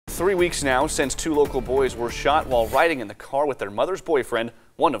3 weeks now since two local boys were shot while riding in the car with their mother's boyfriend,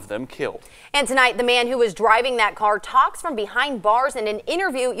 one of them killed. And tonight, the man who was driving that car talks from behind bars in an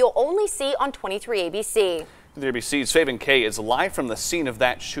interview you'll only see on 23 ABC. The ABC's Faven Kay is live from the scene of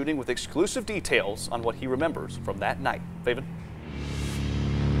that shooting with exclusive details on what he remembers from that night. Faven?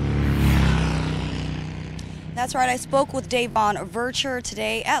 That's right. I spoke with Davon Vercher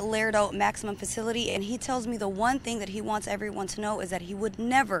today at Lerdo Maximum Facility, and he tells me the one thing that he wants everyone to know is that he would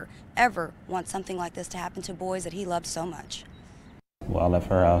never, ever want something like this to happen to boys that he loved so much. Well, I left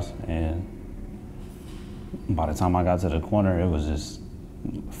her house, and by the time I got to the corner, it was just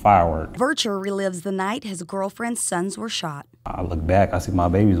fireworks. Vercher relives the night his girlfriend's sons were shot. I look back, I see my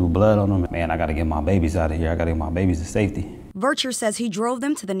babies with blood on them. Man, I got to get my babies out of here. I got to get my babies to safety. Vercher says he drove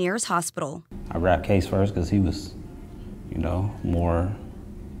them to the nearest hospital. I grabbed Case first because he was,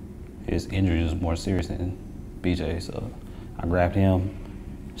 his injury was more serious than BJ. So I grabbed him,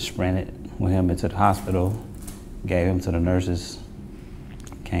 sprinted with him into the hospital, gave him to the nurses,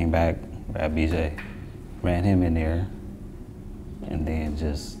 came back, grabbed BJ, ran him in there, and then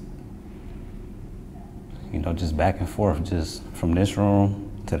just back and forth, just from this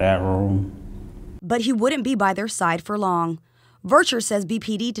room to that room. But he wouldn't be by their side for long. Vercher says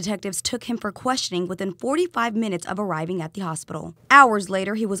BPD detectives took him for questioning within 45 minutes of arriving at the hospital. Hours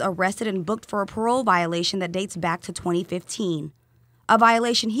later, he was arrested and booked for a parole violation that dates back to 2015. A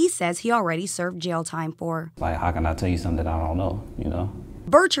violation he says he already served jail time for. Like, how can I tell you something that I don't know,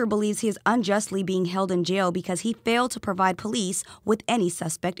 Vercher believes he is unjustly being held in jail because he failed to provide police with any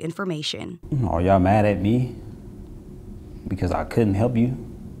suspect information. Are y'all mad at me because I couldn't help you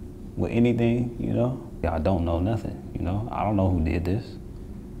with anything, I don't know nothing, I don't know who did this.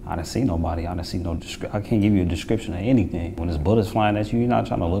 I didn't see nobody. I didn't see no I can't give you a description of anything. When there's bullets flying at you, you're not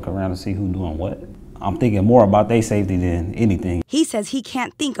trying to look around and see who's doing what. I'm thinking more about their safety than anything. He says he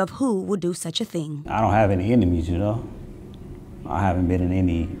can't think of who would do such a thing. I don't have any enemies, I haven't been in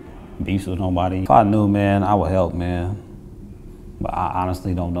any beefs with nobody. If I knew, man, I would help, man. But I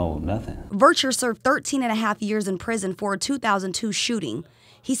honestly don't know nothing. Vercher served 13.5 years in prison for a 2002 shooting.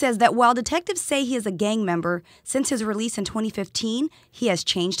 He says that while detectives say he is a gang member, since his release in 2015, he has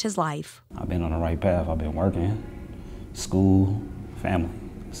changed his life. I've been on the right path. I've been working, school, family.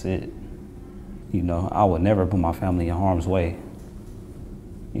 That's it. I would never put my family in harm's way.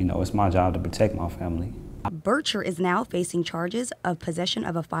 It's my job to protect my family. Vercher is now facing charges of possession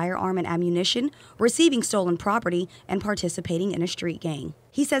of a firearm and ammunition, receiving stolen property, and participating in a street gang.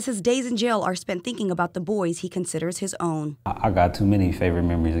 He says his days in jail are spent thinking about the boys he considers his own. I got too many favorite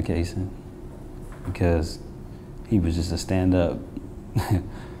memories of Kaysen because he was just a stand-up.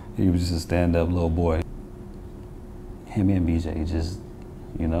 He was just a stand-up little boy. Him and BJ just,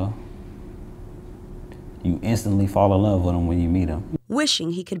 you instantly fall in love with him when you meet him.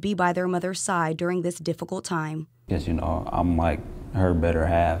 Wishing he could be by their mother's side during this difficult time. Because, I'm like her better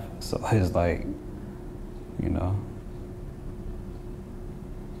half. So it's like,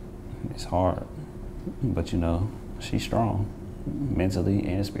 it's hard. But, she's strong, mentally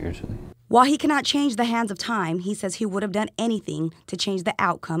and spiritually. While he cannot change the hands of time, he says he would have done anything to change the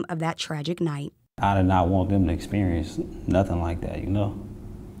outcome of that tragic night. I did not want them to experience nothing like that,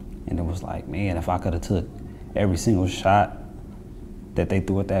 And it was like, man, if I could have took every single shot that they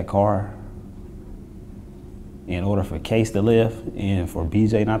threw at that car in order for Case to live and for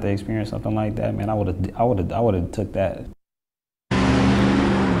BJ not to experience something like that, man, I would have took that.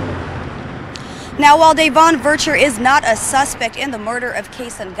 Now, while Davon Vercher is not a suspect in the murder of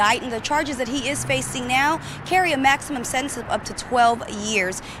Kaysen Guyton, the charges that he is facing now carry a maximum sentence of up to 12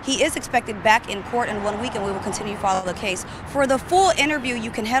 years. He is expected back in court in 1 week, and we will continue to follow the case. For the full interview, you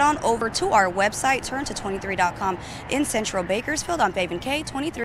can head on over to our website, turn to 23.com in Central Bakersfield. I'm Faven Kay, 23.